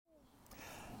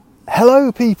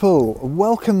Hello people,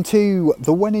 welcome to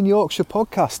the When in Yorkshire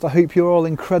podcast. I hope you're all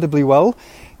incredibly well.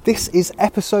 This is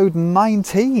episode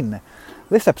 19.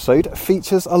 This episode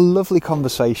features a lovely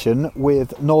conversation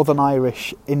with Northern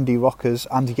Irish indie rockers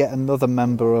and yet another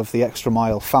member of the Extra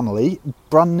Mile family,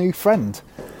 Brand New Friend.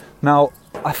 Now,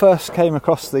 I first came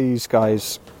across these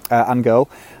guys and girl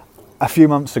a few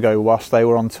months ago whilst they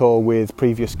were on tour with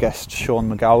previous guest Sean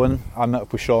McGowan. I met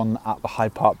up with Sean at the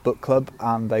Hyde Park Book Club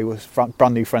and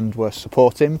Brand New Friend were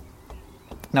supporting.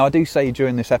 Now I do say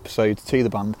during this episode to the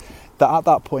band that at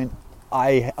that point,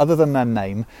 other than their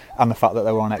name and the fact that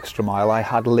they were on Extra Mile, I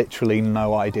had literally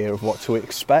no idea of what to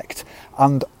expect,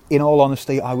 and in all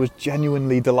honesty I was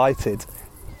genuinely delighted.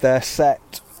 Their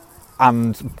set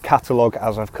and catalogue,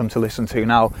 as I've come to listen to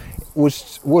now,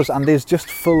 was and is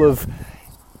just full of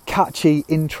catchy,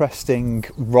 interesting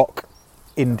rock,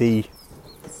 indie,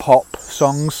 pop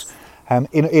songs,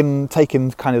 in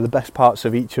taking kind of the best parts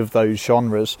of each of those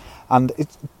genres, and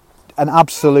it's an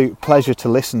absolute pleasure to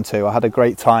listen to. I had a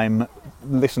great time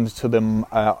listening to them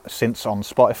since on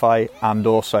Spotify and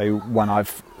also when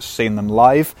I've seen them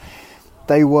live.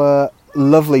 They were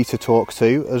lovely to talk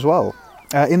to as well.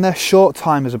 In their short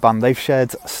time as a band, they've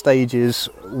shared stages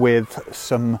with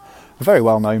some very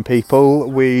well-known people.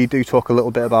 We do talk a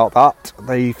little bit about that.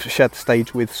 They've shared the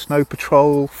stage with Snow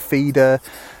Patrol, Feeder,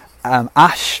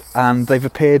 Ash, and they've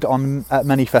appeared at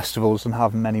many festivals and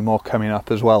have many more coming up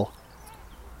as well.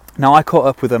 Now, I caught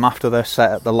up with them after their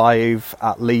set at the Live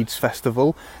at Leeds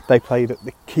Festival. They played at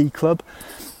the Key Club.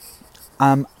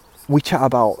 We chat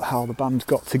about how the band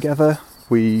got together.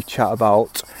 We chat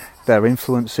about their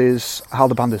influences, how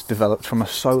the band has developed from a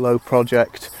solo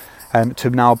project to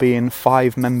now being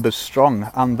 5 members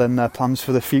strong, and then their plans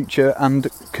for the future and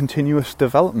continuous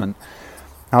development.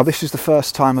 Now, this is the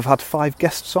first time I've had 5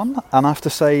 guests on, and I have to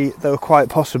say they were quite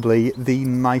possibly the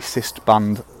nicest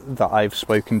band that I've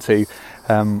spoken to.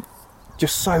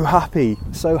 Just so happy,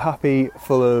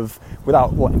 full of,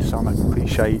 without wanting to sound like a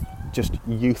cliche, just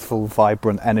youthful,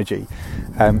 vibrant energy.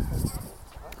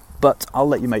 But I'll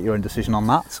let you make your own decision on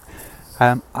that.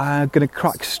 I'm going to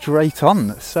crack straight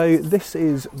on. So this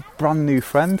is Brand New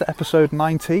Friend, episode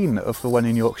 19 of the When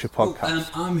in Yorkshire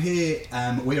podcast. I'm here,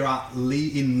 we're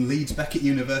in Leeds Beckett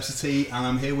University, and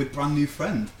I'm here with Brand New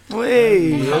Friend.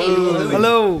 Hey!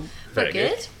 Hello! Very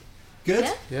good.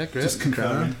 Good? Yeah, great. Just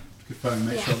confirming,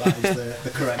 make sure that is the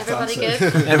correct Everybody answer.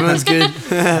 good? Everyone's good.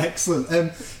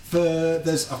 Excellent.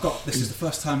 This is the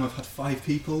first time I've had 5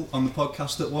 people on the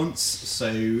podcast at once, so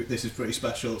this is pretty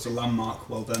special. It's a landmark.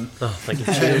 Well done. Oh, thank you.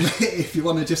 Cheers. If you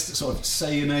want to just sort of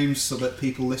say your names so that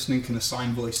people listening can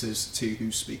assign voices to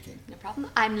who's speaking. No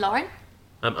problem. I'm Lauren.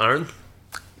 I'm Aaron.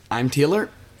 I'm Taylor.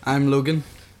 I'm Logan.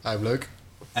 I'm Luke.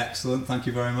 Excellent. Thank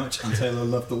you very much. And Taylor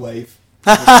loved the wave.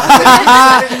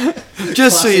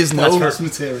 Just so you know. That's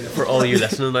material For all you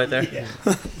listening out there. Yeah.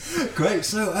 Great.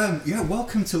 So,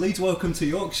 welcome to Leeds. Welcome to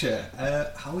Yorkshire.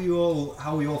 How are you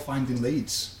all finding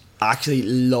Leeds? I actually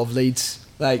love Leeds.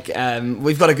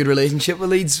 We've got a good relationship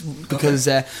with Leeds because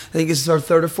I think it's our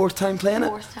 3rd or 4th time playing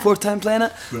it. Fourth time playing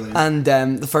it. Brilliant.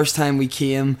 And the first time we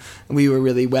came, we were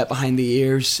really wet behind the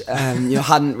ears.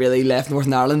 Hadn't really left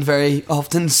Northern Ireland very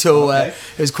often, so it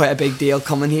was quite a big deal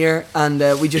coming here. And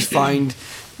we just found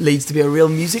Leeds to be a real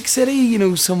music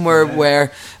city. Somewhere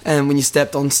where when you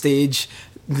stepped on stage,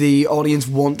 the audience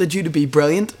wanted you to be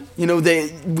brilliant.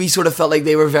 We sort of felt like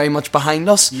they were very much behind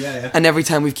us. Yeah. And every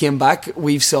time we've came back,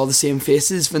 we've saw the same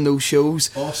faces from those shows.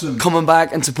 Awesome. Coming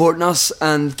back and supporting us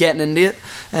and getting into it.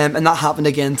 And that happened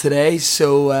again today.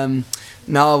 So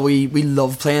now we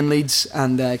love playing Leeds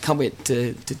and can't wait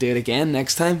to do it again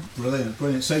next time.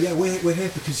 Brilliant. So we're here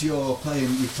because you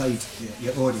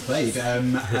already played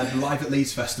live at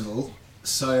Leeds Festival.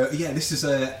 So this is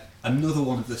another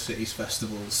one of the city's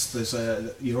festivals.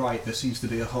 You're right, there seems to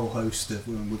be a whole host of,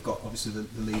 we've got obviously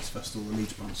the Leeds Festival, the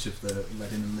Leeds branch of the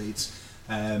Reading and Leeds.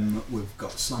 We've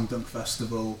got Slam Dunk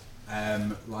Festival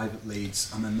live at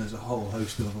Leeds, and then there's a whole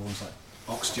host of other ones like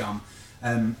Ox Jam.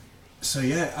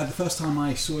 The first time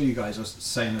I saw you guys, I was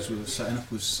saying as we were setting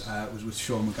up, was with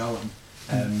Sean McGowan.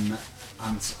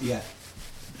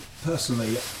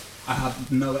 Personally, I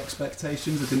had no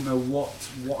expectations. I didn't know what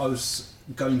I was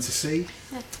going to see,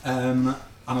 and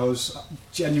I was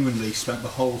genuinely spent the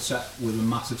whole set with a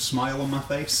massive smile on my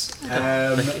face.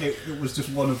 It was just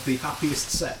one of the happiest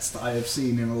sets that I have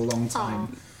seen in a long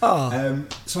time.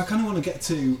 So I kind of want to get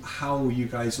to how you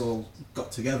guys all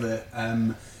got together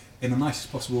in the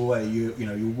nicest possible way. You're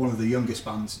one of the youngest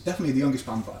bands, definitely the youngest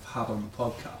band that I've had on the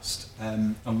podcast,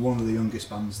 and one of the youngest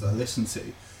bands that I listen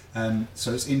to.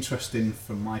 So it's interesting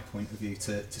from my point of view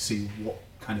to see what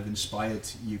kind of inspired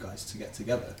you guys to get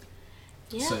together.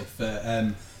 Yeah.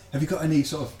 So, have you got any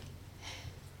sort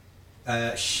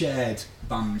of shared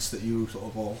bands that you sort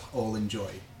of all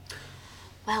enjoy?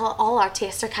 Well, all our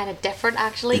tastes are kind of different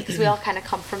actually, because we all kind of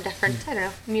come from different, I don't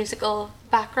know, musical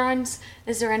backgrounds.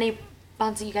 Is there any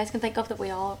bands that you guys can think of that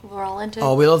we're all into?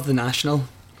 Oh, we love The National.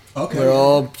 Okay. We're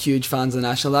all huge fans of The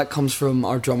National. That comes from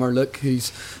our drummer Luke,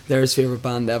 who's their favourite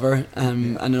band ever.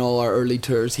 And in all our early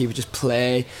tours, he would just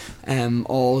play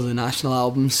all the National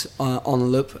albums on a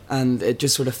loop, and it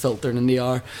just sort of filtered into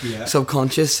our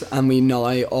subconscious, and we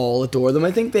now all adore them.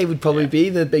 I think they would probably be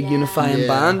the big unifying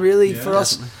band, really, for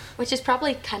us. Which is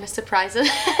probably kind of surprising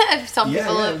if some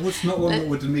people... Yeah, it's not one that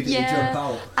would immediately jump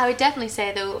out. I would definitely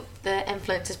say, though, the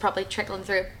influence is probably trickling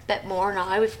through a bit more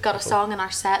now. We've got a song in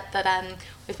our set that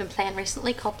we've been playing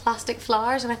recently called Plastic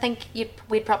Flowers, and I think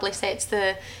we'd probably say it's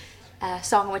the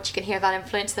song in which you can hear that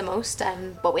influence the most,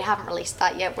 but we haven't released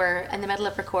that yet. We're in the middle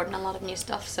of recording a lot of new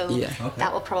stuff, so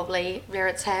that will probably rear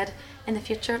its head in the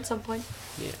future at some point.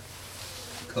 Yeah.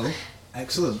 Cool.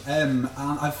 Excellent. And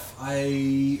I've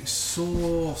seen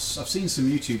some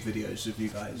YouTube videos of you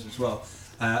guys as well,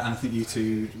 and I think you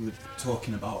two were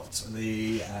talking about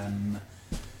the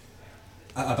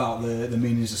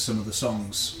meanings of some of the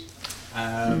songs.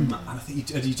 And I think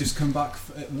you just come back.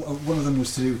 One of them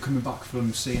was to do coming back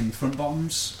from seeing Front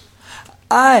Bottoms.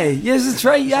 Aye, yes, that's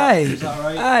right. Is that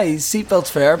right? Aye,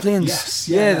 Seatbelts for Airplanes. Yes,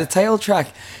 yeah, the title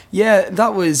track. Yeah,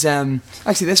 that was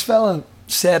actually this fella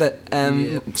said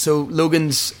it. So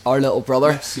Logan's our little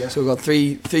brother. Yes, yeah. So we've got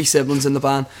three siblings in the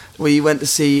band. We went to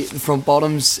see the Front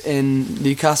Bottoms in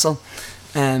Newcastle,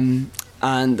 and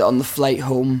on the flight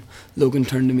home, Logan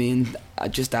turned to me and I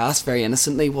just asked very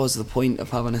innocently, "What's the point of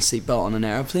having a seatbelt on an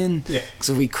airplane? Because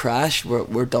if we crash,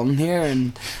 we're done here."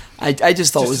 And I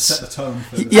just thought just it was to set the tone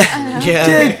for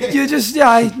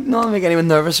not to make anyone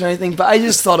nervous or anything, but I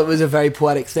just thought it was a very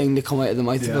poetic thing to come out of the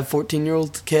mouth of a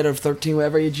 14-year-old kid, or 13,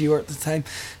 whatever age you were at the time.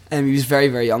 And he was very,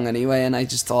 very young anyway, and I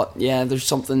just thought, there's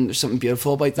something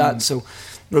beautiful about that. So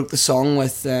wrote the song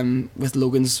with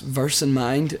Logan's verse in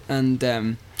mind, and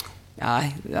that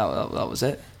was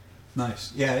it.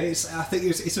 Nice. Yeah, I think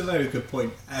it's a very good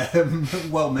point.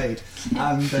 Well made.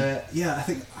 And I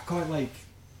think I quite like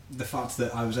the fact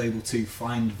that I was able to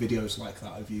find videos like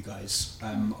that of you guys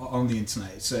on the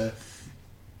internet. It's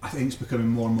I think it's becoming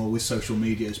more and more, with social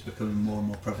media, it's becoming more and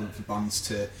more prevalent for bands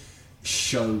to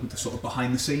show the sort of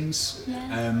behind the scenes.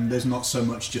 There's not so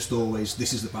much just always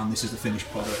this is the band, this is the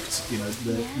finished product,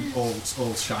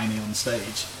 all shiny on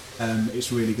stage.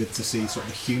 It's really good to see sort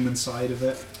of the human side of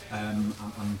it, and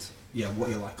what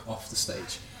you're like off the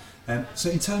stage. So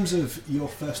in terms of your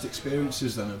first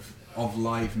experiences then of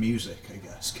live music, I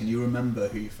guess, can you remember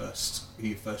who your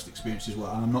first experiences were?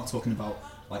 And I'm not talking about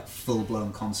like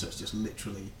full-blown concerts, just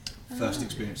literally first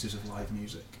experiences of live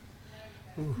music.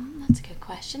 That's a good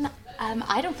question.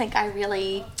 I don't think I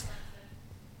really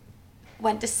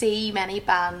went to see many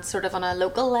bands sort of on a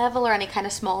local level or any kind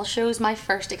of small shows. My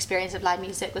first experience of live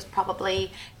music was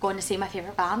probably going to see my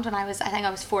favourite band when I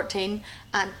was 14,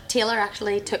 and Taylor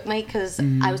actually took me because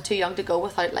I was too young to go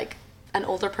without like an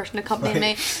older person accompanying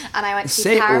me, and I went to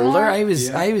see Paramore. Older, I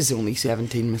was only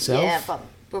 17 myself. Yeah, but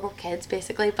we were kids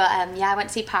basically. But I went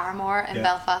to see Paramore in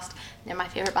Belfast. They're my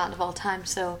favourite band of all time,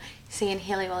 so seeing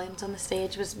Hayley Williams on the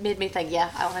stage made me think,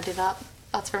 I want to do that.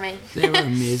 That's for me. They were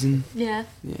amazing. Yeah.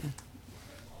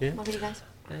 Yeah. What about you guys?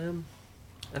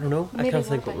 I don't know. Maybe I can't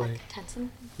think what what about way.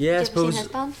 Tenson? Yeah, I Have you suppose. seen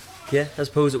his band? Yeah, I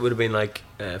suppose it would have been like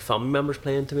family members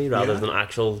playing to me rather than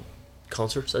actual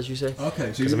concerts, as you say.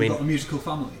 Okay, so you've got a musical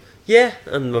family. Yeah,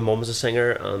 and my mum was a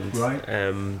singer, and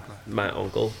Right. my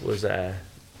uncle was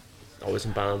always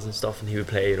in bands and stuff, and he would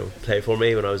play for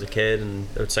me when I was a kid, and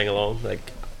I would sing along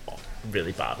like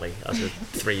really badly as a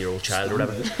 3-year-old child or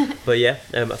whatever. But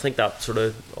I think that sort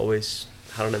of always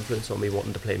had an influence on me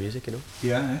wanting to play music,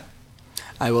 Yeah.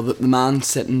 Well, the man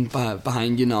sitting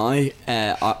behind you now,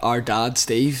 our dad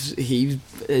Steve, he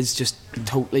is just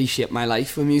totally shaped my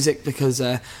life with music, because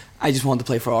I just wanted to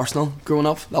play for Arsenal growing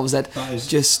up. That was it. That is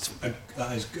just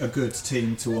that is a good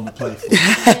team to want to play for.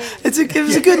 it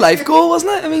was a good life goal,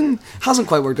 wasn't it? I mean, hasn't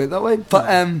quite worked out that way, but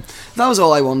that was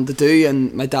all I wanted to do.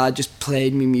 And my dad just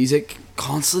played me music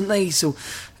constantly. So,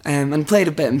 and played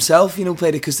a bit himself.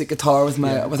 Played acoustic guitar with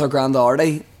our grand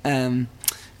Artie in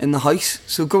the house.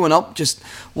 So growing up, just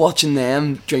watching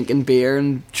them drinking beer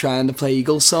and trying to play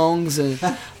Eagles songs or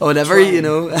whatever,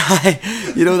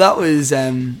 that was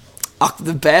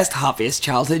the best, happiest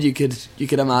childhood you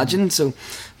could imagine. So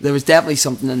there was definitely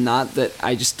something in that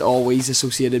I just always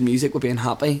associated music with being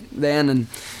happy then, and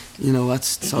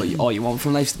that's all you want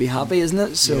from life, is to be happy, isn't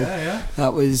it? So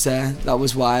that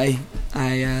was why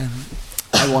I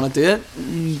want to do it.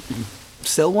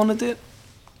 still want to do it?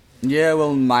 Yeah,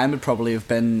 well, mine would probably have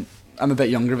been. I'm a bit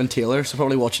younger than Taylor, so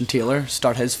probably watching Taylor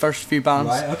start his first few bands,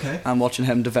 Right, okay. and watching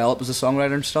him develop as a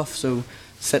songwriter and stuff. So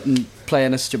sitting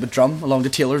playing a stupid drum along to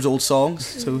Taylor's old songs.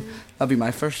 So that'd be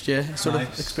my first, sort of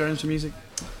Nice. experience with music.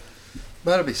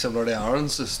 Might be similar to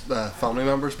Aaron's, just family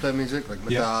members play music, like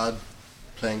my Yeah. dad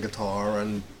playing guitar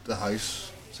around the house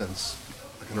since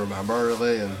I can remember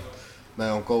really, and my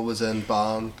uncle was in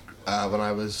band when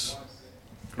I was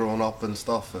growing up and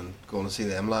stuff, and going to see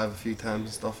them live a few times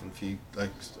and stuff, and a few, like,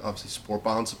 obviously sport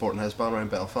bands, supporting his band around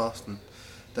Belfast and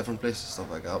different places, stuff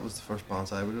like that was the first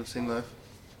bands I would have seen live.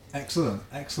 Excellent.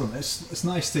 It's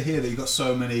nice to hear that you've got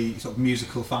so many sort of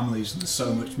musical families and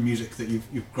so much music that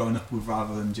you've grown up with,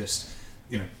 rather than just,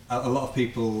 you know, a lot of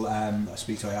people that I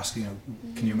speak to, I ask, you know,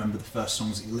 can you remember the first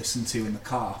songs that you listened to in the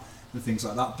car and things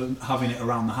like that, but having it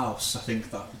around the house, I think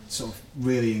that sort of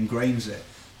really ingrains it.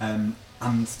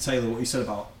 And Taylor, what you said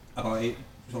about it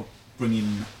sort of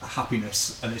bringing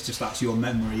happiness, and it's just that's your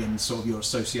memory and sort of your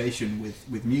association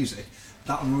with music,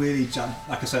 that really,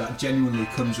 like I said, that genuinely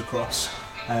comes across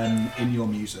in your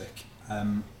music.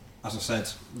 As I said,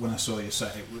 when I saw you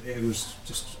set, it was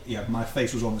just, my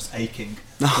face was almost aching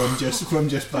from just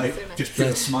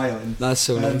pure smiling. That's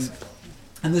so nice.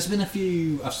 And there's been a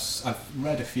few, I've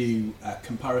read a few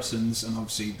comparisons, and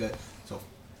obviously the sort of,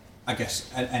 I guess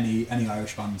any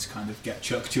Irish bands kind of get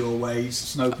chucked your ways,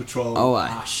 Snow Patrol,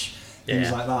 Ash,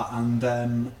 things like that.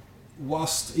 And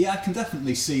whilst, I can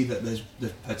definitely see that there's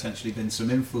potentially been some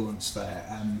influence there.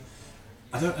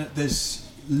 I don't know, there's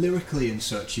lyrically and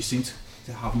such, you seem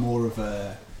to have more of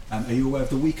a. Are you aware of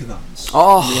the Weaker Thans?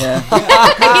 Oh, Yeah.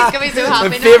 He's gonna be so happy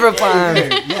my now. favourite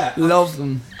band. Yeah, Love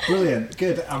them. brilliant,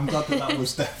 good. I'm glad that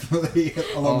was definitely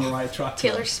along the right track.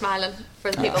 Taylor's smiling for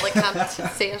the people that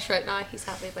can't see us right now. He's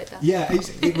happy about that. Yeah,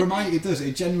 it does.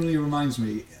 It genuinely reminds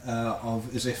me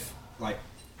of as if like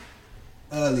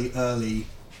early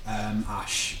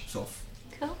Ash sort of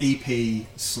Cool. EP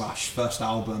 / first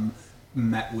album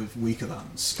met with Weaker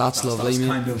Thans. That's lovely, mate.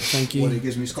 kind of Thank you. what it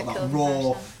gives me. It's got It's a that cool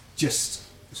raw, version. just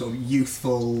sort of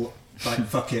youthful, like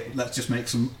fuck it, let's just make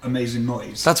some amazing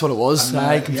noise. That's what it was.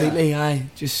 And, Completely.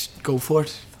 Just go for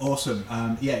it. Awesome.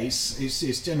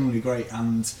 It's genuinely great,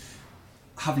 and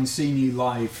having seen you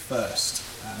live first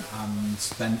and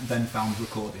then found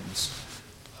recordings,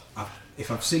 if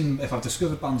I've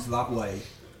discovered bands that way,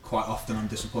 quite often I'm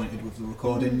disappointed with the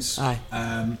recordings.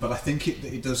 But I think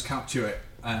it does capture it.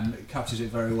 It captures it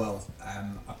very well.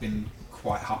 I've been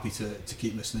quite happy to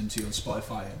keep listening to you on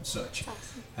Spotify and such.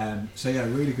 So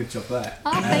really good job there.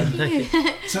 Oh, thank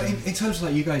you. So in terms of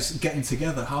like you guys getting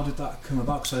together, how did that come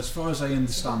about? So as far as I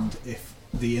understand, if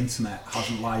the internet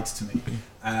hasn't lied to me,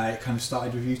 it kind of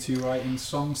started with you two writing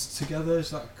songs together, is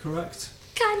that correct?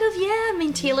 Kind of, yeah. I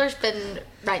mean, Taylor's been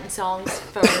writing songs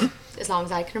for as long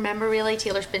as I can remember, really.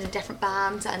 Taylor's been in different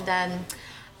bands, and then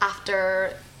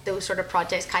after those sort of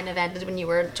projects kind of ended when you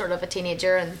were sort of a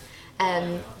teenager,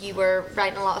 and you were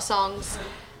writing a lot of songs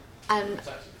and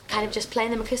kind of just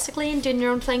playing them acoustically and doing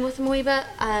your own thing with them a wee bit.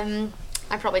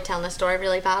 I'm probably telling this story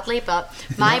really badly, but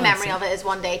my memory of it is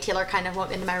one day Taylor kind of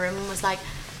walked into my room and was like,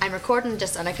 I'm recording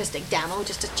just an acoustic demo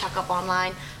just to chuck up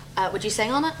online. Would you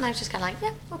sing on it? And I was just kind of like,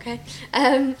 yeah, okay.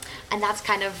 And that's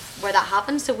kind of where that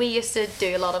happened. So we used to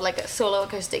do a lot of like solo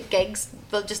acoustic gigs,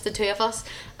 but just the two of us.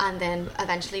 And then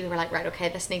eventually we were like, right, okay,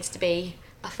 this needs to be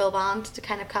a full band to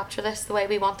kind of capture this the way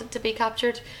we want it to be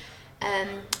captured.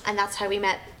 And that's how we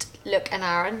met Luke and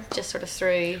Aaron, just sort of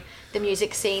through the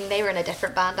music scene. They were in a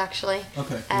different band actually.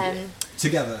 Okay.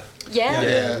 Together. Yeah.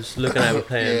 Yeah. Just Luke and I were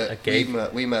playing a gig.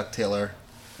 We met Taylor.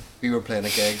 We were playing a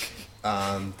gig,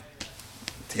 and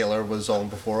Taylor was on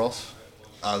before us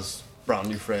as brand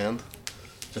new friend,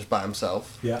 just by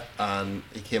himself. Yeah. And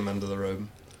he came into the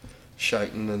room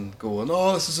shouting and going,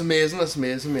 "Oh, this is amazing, this is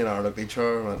amazing." Me and Aaron looked at each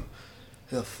other and went,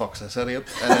 "Who the fuck's this idiot?"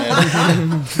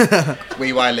 And then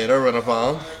wee while later we're in a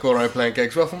band going around playing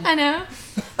gigs with him. I know.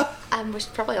 And we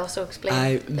should probably also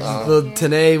explain. Well,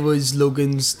 today was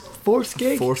Logan's fourth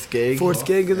gig. Fourth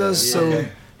gig with us. Yeah. So Okay.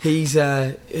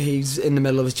 he's in the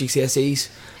middle of his GCSEs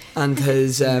and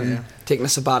has taken a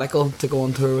sabbatical to go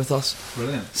on tour with us.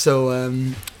 Brilliant. So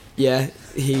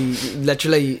he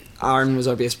literally, Aaron was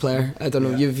our bass player. I don't know,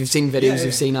 Yeah. you've seen videos,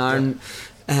 you've seen Aaron,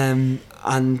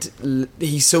 and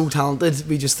he's so talented.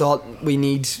 We just thought we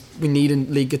need a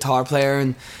lead guitar player,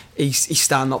 and he's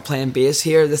standing up playing bass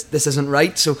here. This isn't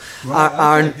right. So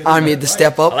Right, okay. Aaron made the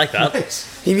step up. I like that. Nice.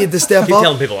 He made the step Keep up.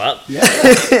 telling people that.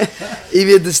 He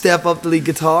made the step up the lead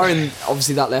guitar, and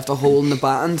obviously that left a hole in the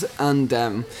band.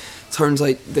 And turns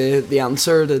out the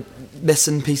answer, the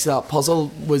missing piece of that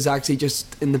puzzle, was actually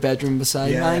just in the bedroom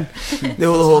beside mine the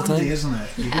whole handy, time. isn't it?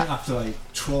 You don't have to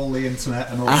like trawl the internet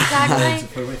and all that on a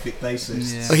prolific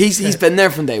basis. Yeah. Oh, he's been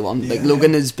there from day one. Like Yeah.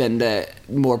 Logan has been to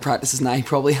more practices than I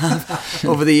probably have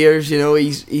over the years. You know,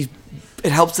 he's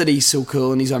it helps that he's so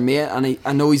cool and he's our mate. And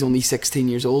I know he's only 16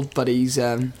 years old, but he's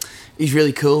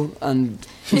really cool and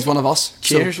he's one of us.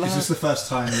 Cheers, Is lad. this the first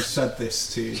time you've said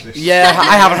this to you? Yeah,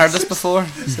 I haven't heard this before.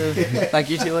 So thank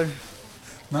you, Taylor.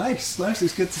 Nice.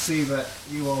 It's good to see that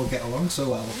you all get along so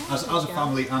well as a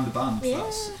family and a band. Yeah.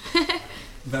 That's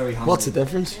very handy. What's the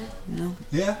difference? No.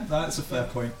 Yeah, that's a fair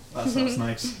point. That's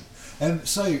nice.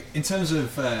 So, in terms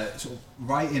of sort of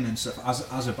writing and stuff,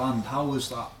 as a band, how was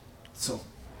that sort of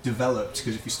developed?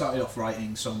 Because if you started off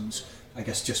writing songs, I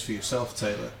guess just for yourself,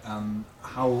 Taylor,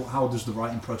 how does the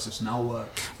writing process now work?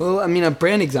 Well, I mean, a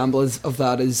brilliant example of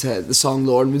that is the song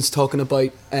Lauren was talking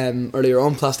about earlier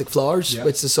on, Plastic Flowers, Yeah.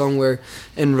 which is a song we're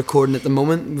in recording at the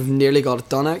moment. We've nearly got it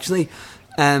done, actually.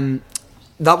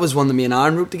 That was one that me and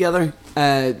Aaron wrote together.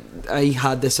 I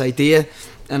had this idea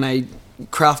and I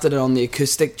crafted it on the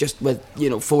acoustic just with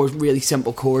 4 really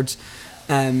simple chords.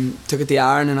 Took it to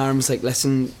Aaron and Aaron was like,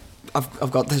 listen,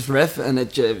 I've got this riff and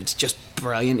it's just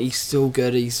brilliant. He's so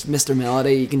good. He's Mr.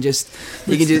 Melody. He can just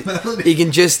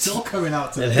It's all coming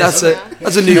out to that's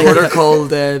a new order called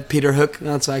Peter Hook.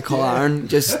 That's what I call Aaron.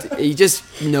 He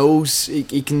just knows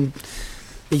he can.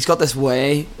 He's got this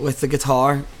way with the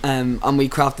guitar, and we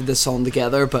crafted this song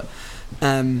together. But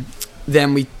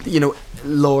then we,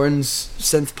 Lauren's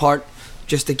synth part,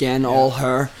 just again all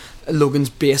her. Logan's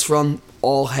bass run,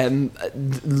 all him.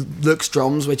 Luke's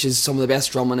drums, which is some of the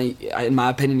best drumming in my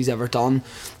opinion he's ever done.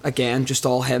 Again, just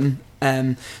all him.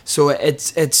 So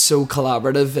it's so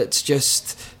collaborative. It's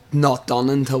just not done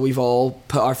until we've all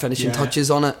put our finishing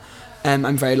touches on it.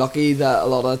 I'm very lucky that a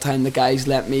lot of the time the guys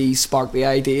let me spark the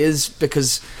ideas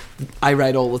because I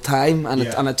write all the time and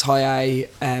it's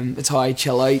how I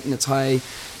chill out and it's how I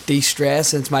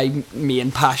de-stress and it's my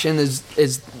main passion is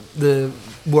the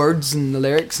words and the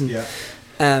lyrics and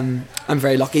I'm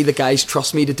very lucky the guys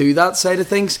trust me to do that side of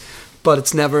things, but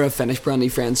it's never a finished Brandy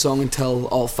Friend song until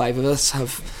all 5 of us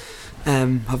have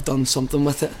done something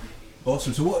with it.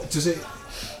 Awesome. So what does it?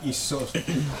 You sort of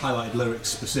highlighted lyrics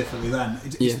specifically. Then,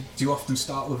 do you often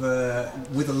start with a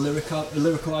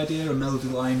lyrical idea, a melody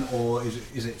line, or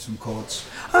is it some chords?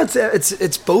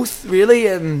 It's both really.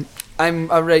 I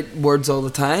write words all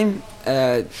the time.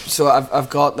 So I've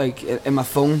got like in my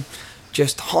phone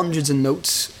just hundreds of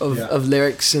notes of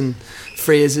lyrics and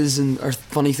phrases or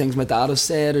funny things my dad has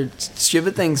said or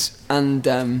stupid things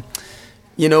and.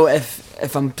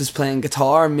 If I'm just playing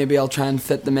guitar, maybe I'll try and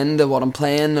fit them into what I'm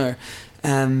playing. Or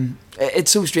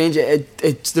it's so strange.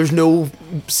 There's no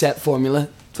set formula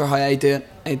for how I do it.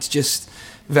 It's just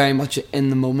very much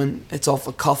in the moment. It's off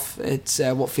the cuff. It's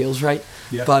what feels right.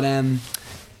 Yeah. But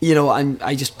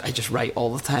I just write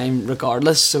all the time,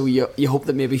 regardless. So you hope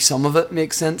that maybe some of it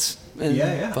makes sense.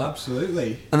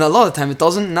 Absolutely. And a lot of the time it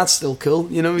doesn't, and that's still cool.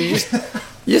 You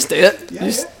just do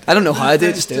it. I don't know how I do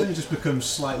it, just do it. It just becomes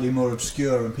slightly more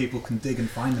obscure and people can dig and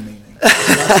find the meaning.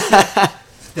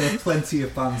 There are plenty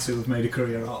of bands who have made a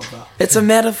career out of that. It's a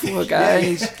metaphor,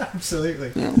 guys.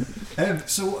 Absolutely. Yeah.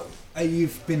 So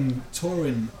you've been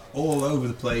touring all over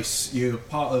the place. You're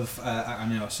part of, I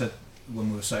know I said when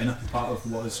we were setting up, part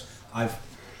of what I've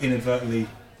inadvertently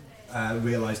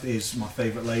realised is my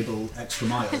favourite label, Extra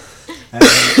Mile.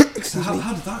 So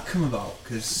how did that come about?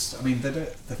 Because I mean,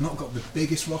 they've not got the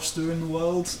biggest roster in the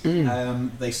world.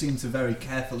 They seem to very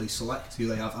carefully select who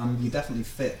they have, and you definitely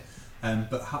fit.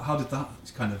 But how did that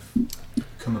kind of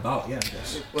come about? Yeah, I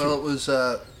guess. Well, it was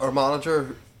our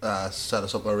manager set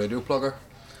us up a radio plugger,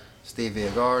 Steve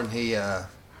Agar, and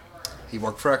he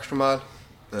worked for Extra Mile,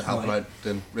 helping out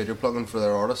doing radio plugging for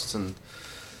their artists, and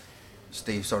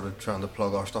Steve started trying to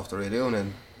plug our stuff to radio and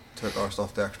then took our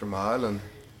stuff to Extra Mile and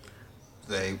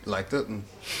they liked it and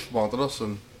wanted us,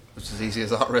 and it's as easy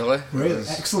as that really. Really?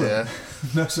 Excellent. Yeah.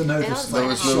 Just There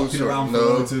was shopping around for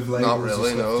loads of labels. not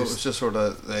really, no. Just... It was just sort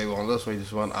of, they wanted us and we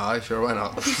just went, aye, sure, why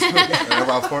not? They're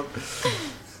well for it.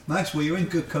 Nice, well you're in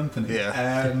good company.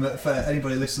 Yeah. For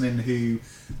anybody listening who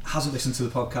hasn't listened to the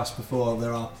podcast before,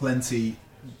 there are plenty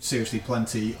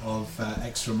of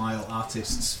Extra Mile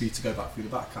artists for you to go back through the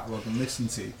back catalogue and listen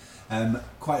to.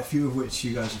 Quite a few of which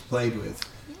you guys have played with.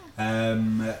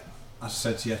 As I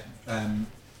said to you,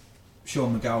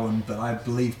 Sean McGowan, but I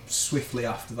believe swiftly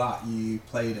after that you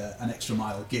played an Extra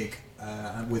Mile gig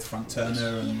with Frank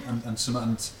Turner and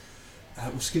some.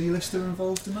 Was Skinny Lister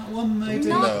involved in that one? Maybe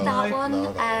not that one.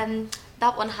 No, that one.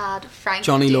 That one had Frank,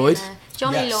 Johnny Lloyd.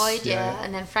 Johnny Yes, Lloyd, yeah.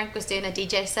 and then Frank was doing a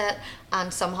DJ set,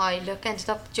 and somehow Luke ended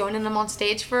up joining them on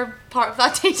stage for part of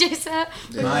that DJ set.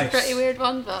 It was Nice. a pretty weird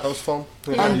one, but That was fun.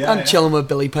 And chilling with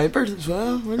Billy Piper as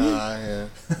well, weren't you? Yeah.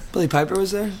 Billy Piper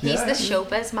was there. he's Yeah. the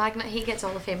showbiz magnet. He gets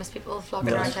all the famous people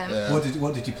flocking around him. Yeah.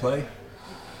 What did you play?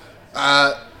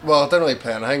 Well, I didn't really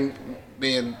play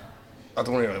anything. I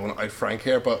don't really want to out Frank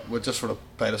here, but we just sort of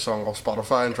played a song off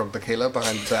Spotify and drunk tequila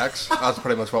behind the decks. That's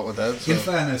pretty much what we did. In So.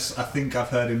 fairness, I think I've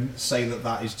heard him say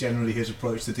that is generally his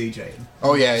approach to DJing.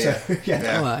 Oh yeah, yeah, So,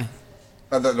 yeah. Oh, aye.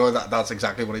 I don't know, that's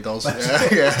exactly what he does.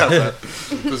 Yeah,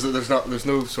 that's it. There's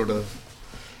no sort of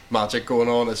magic going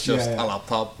on. It's just Yeah, yeah. a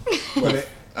laptop But with it,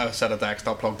 a set of decks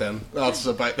not plugged in. That's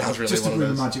really just to what bring it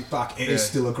the is. magic back, it is Yeah.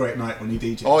 still a great night when he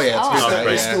DJs. Oh yeah, Oh, it's, yeah.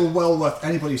 good, It's yeah. still well worth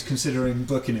anybody's considering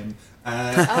booking him. Oh,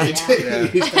 yeah.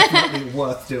 It's definitely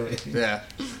worth doing. Yeah.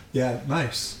 Yeah,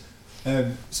 nice.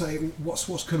 So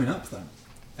what's coming up then?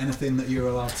 Anything that you're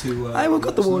allowed to? Aye, we've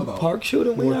got the let us know Ward about? Park show,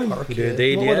 don't we? Ward aye? Park, We do yeah.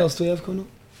 indeed, What yeah. else do we have coming up?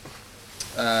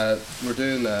 We're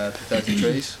doing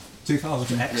 2003s.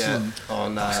 2000, excellent. Yeah.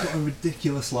 On It's got a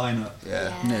ridiculous lineup.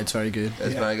 yeah. Yeah, it's very good.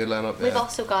 It's Yeah. very good lineup. We've Yeah.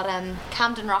 also got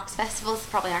Camden Rocks Festival is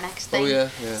probably our next thing. Oh, yeah,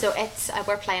 yeah. So it's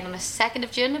we're playing on the 2nd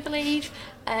of June, I believe.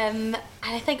 And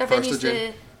I think our 1st venue's of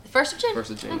June. the 1st of June. 1st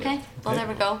of June, Okay. yeah. Well, Okay.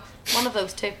 there we go. One of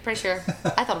those two, pretty sure.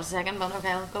 I thought it was the 2nd, but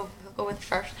okay, I'll go with the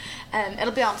 1st.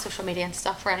 It'll be on social media and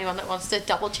stuff for anyone that wants to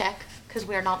double check, because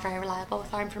we're not very reliable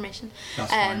with our information.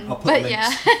 That's fine. I'll put but links.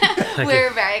 yeah,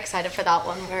 we're very excited for that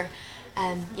one.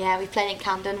 We've played in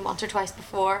Camden once or twice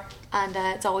before, and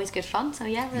it's always good fun. So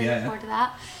yeah, really Yeah. look forward to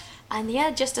that. And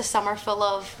yeah, just a summer full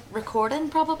of recording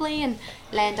probably, and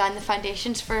laying down the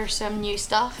foundations for some new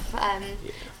stuff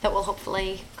that will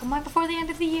hopefully come out before the end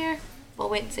of the year. We'll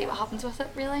wait and see what happens with it,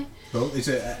 really. Cool. Is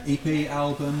it an EP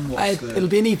album? What's It'll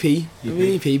be an EP. It'll be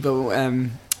an EP. EP,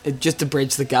 but just to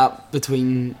bridge the gap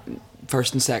between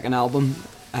first and second album.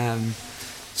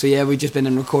 So yeah, we've just been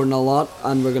in recording a lot,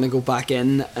 and we're gonna go back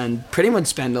in and pretty much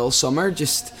spend all summer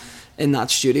just in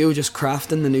that studio, just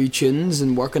crafting the new tunes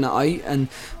and working it out, and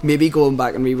maybe going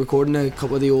back and re-recording a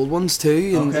couple of the old ones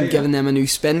too, and, Okay, and yeah. giving them a new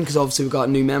spin, because obviously we've got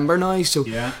a new member now. So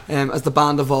Yeah. as the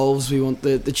band evolves, we want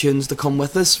the tunes to come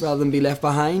with us rather than be left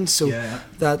behind. So Yeah.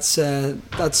 that's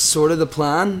sort of the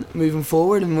plan moving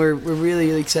forward, and we're really,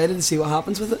 really excited to see what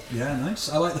happens with it. Yeah, nice.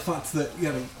 I like the fact that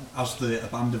as a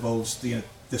band evolves,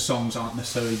 the songs aren't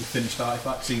necessarily the finished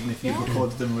artifacts, even if you've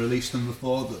recorded them and released them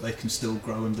before, that they can still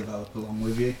grow and develop along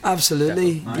with you.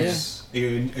 Absolutely, Nice. Are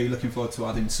you looking forward to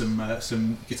adding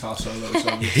some guitar solos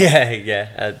on?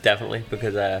 Yeah, definitely,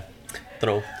 because I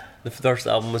don't know, the first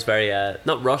album was very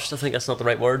not rushed. I think that's not the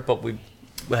right word, but we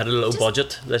had a low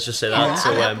budget. Let's just say that.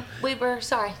 So and we were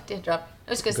sorry to interrupt. I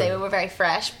was going to say we were very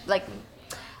fresh, like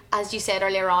as you said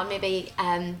earlier on. Maybe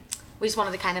we just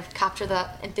wanted to kind of capture the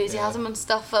enthusiasm and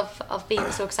stuff of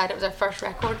being so excited. It was our first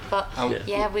record, but we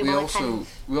want to kind of.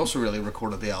 We also really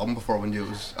recorded the album before we knew it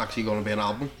was actually going to be an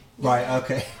album. Right.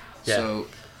 Okay. Yeah. So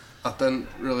that didn't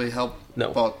really help. No.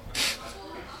 But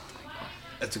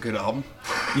it's a good album.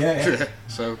 Yeah.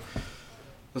 So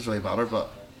doesn't really matter, but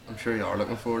I'm sure you are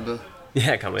looking forward to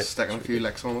yeah, I can't wait. sticking a few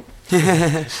licks on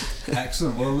it.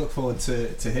 Excellent. Well, I look forward to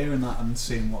hearing that and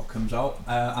seeing what comes out.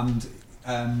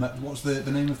 What's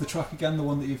the name of the track again? The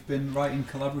one that you've been writing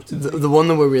collaboratively? the one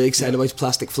that we're really excited about is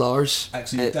Plastic Flowers.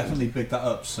 Excellent. You've definitely bigged that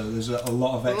up. So there's a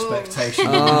lot of expectation.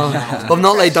 I've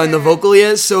not laid down the vocal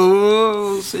yet, so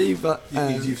we'll see. But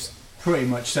You've pretty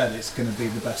much said it's going to be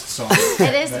the best song.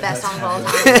 It is the best song of all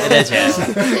time. It is,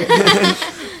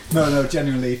 yeah. No,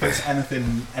 genuinely, if it's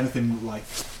anything like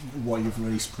what you've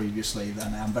released previously,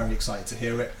 then I'm very excited to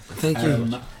hear it. Thank you.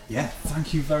 Yeah,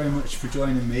 thank you very much for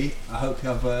joining me. I hope you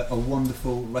have a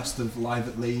wonderful rest of Live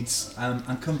at Leeds,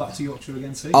 and come back to Yorkshire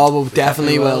again soon. Oh, well,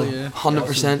 definitely will. will, yeah.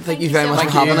 100%. Thank you you very so much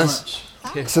much. for having Thank you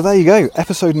us. very So there you go,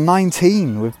 episode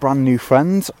 19 with brand new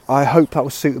friends. I hope that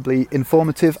was suitably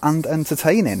informative and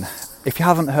entertaining. If you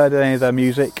haven't heard any of their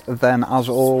music, then as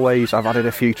always, I've added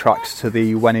a few tracks to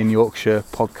the When in Yorkshire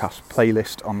podcast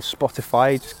playlist on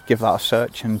Spotify. Just give that a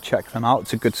search and check them out.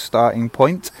 It's a good starting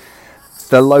point.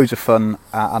 They're loads of fun,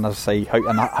 and as I say,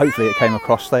 hopefully it came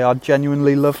across, they are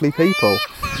genuinely lovely people.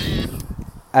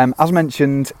 As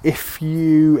mentioned, if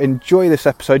you enjoy this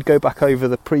episode, go back over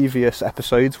the previous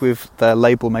episodes with their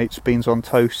label mates, Beans on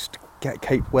Toast, Get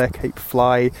Cape, Wear Cape,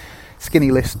 Fly,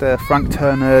 Skinny Lister, Frank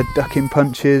Turner, Ducking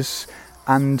Punches,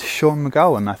 and Sean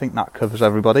McGowan. I think that covers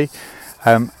everybody.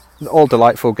 All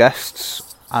delightful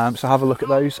guests, so have a look at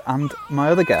those and my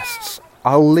other guests.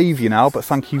 I'll leave you now, but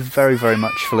thank you very, very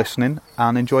much for listening,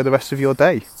 and enjoy the rest of your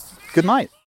day. Good night.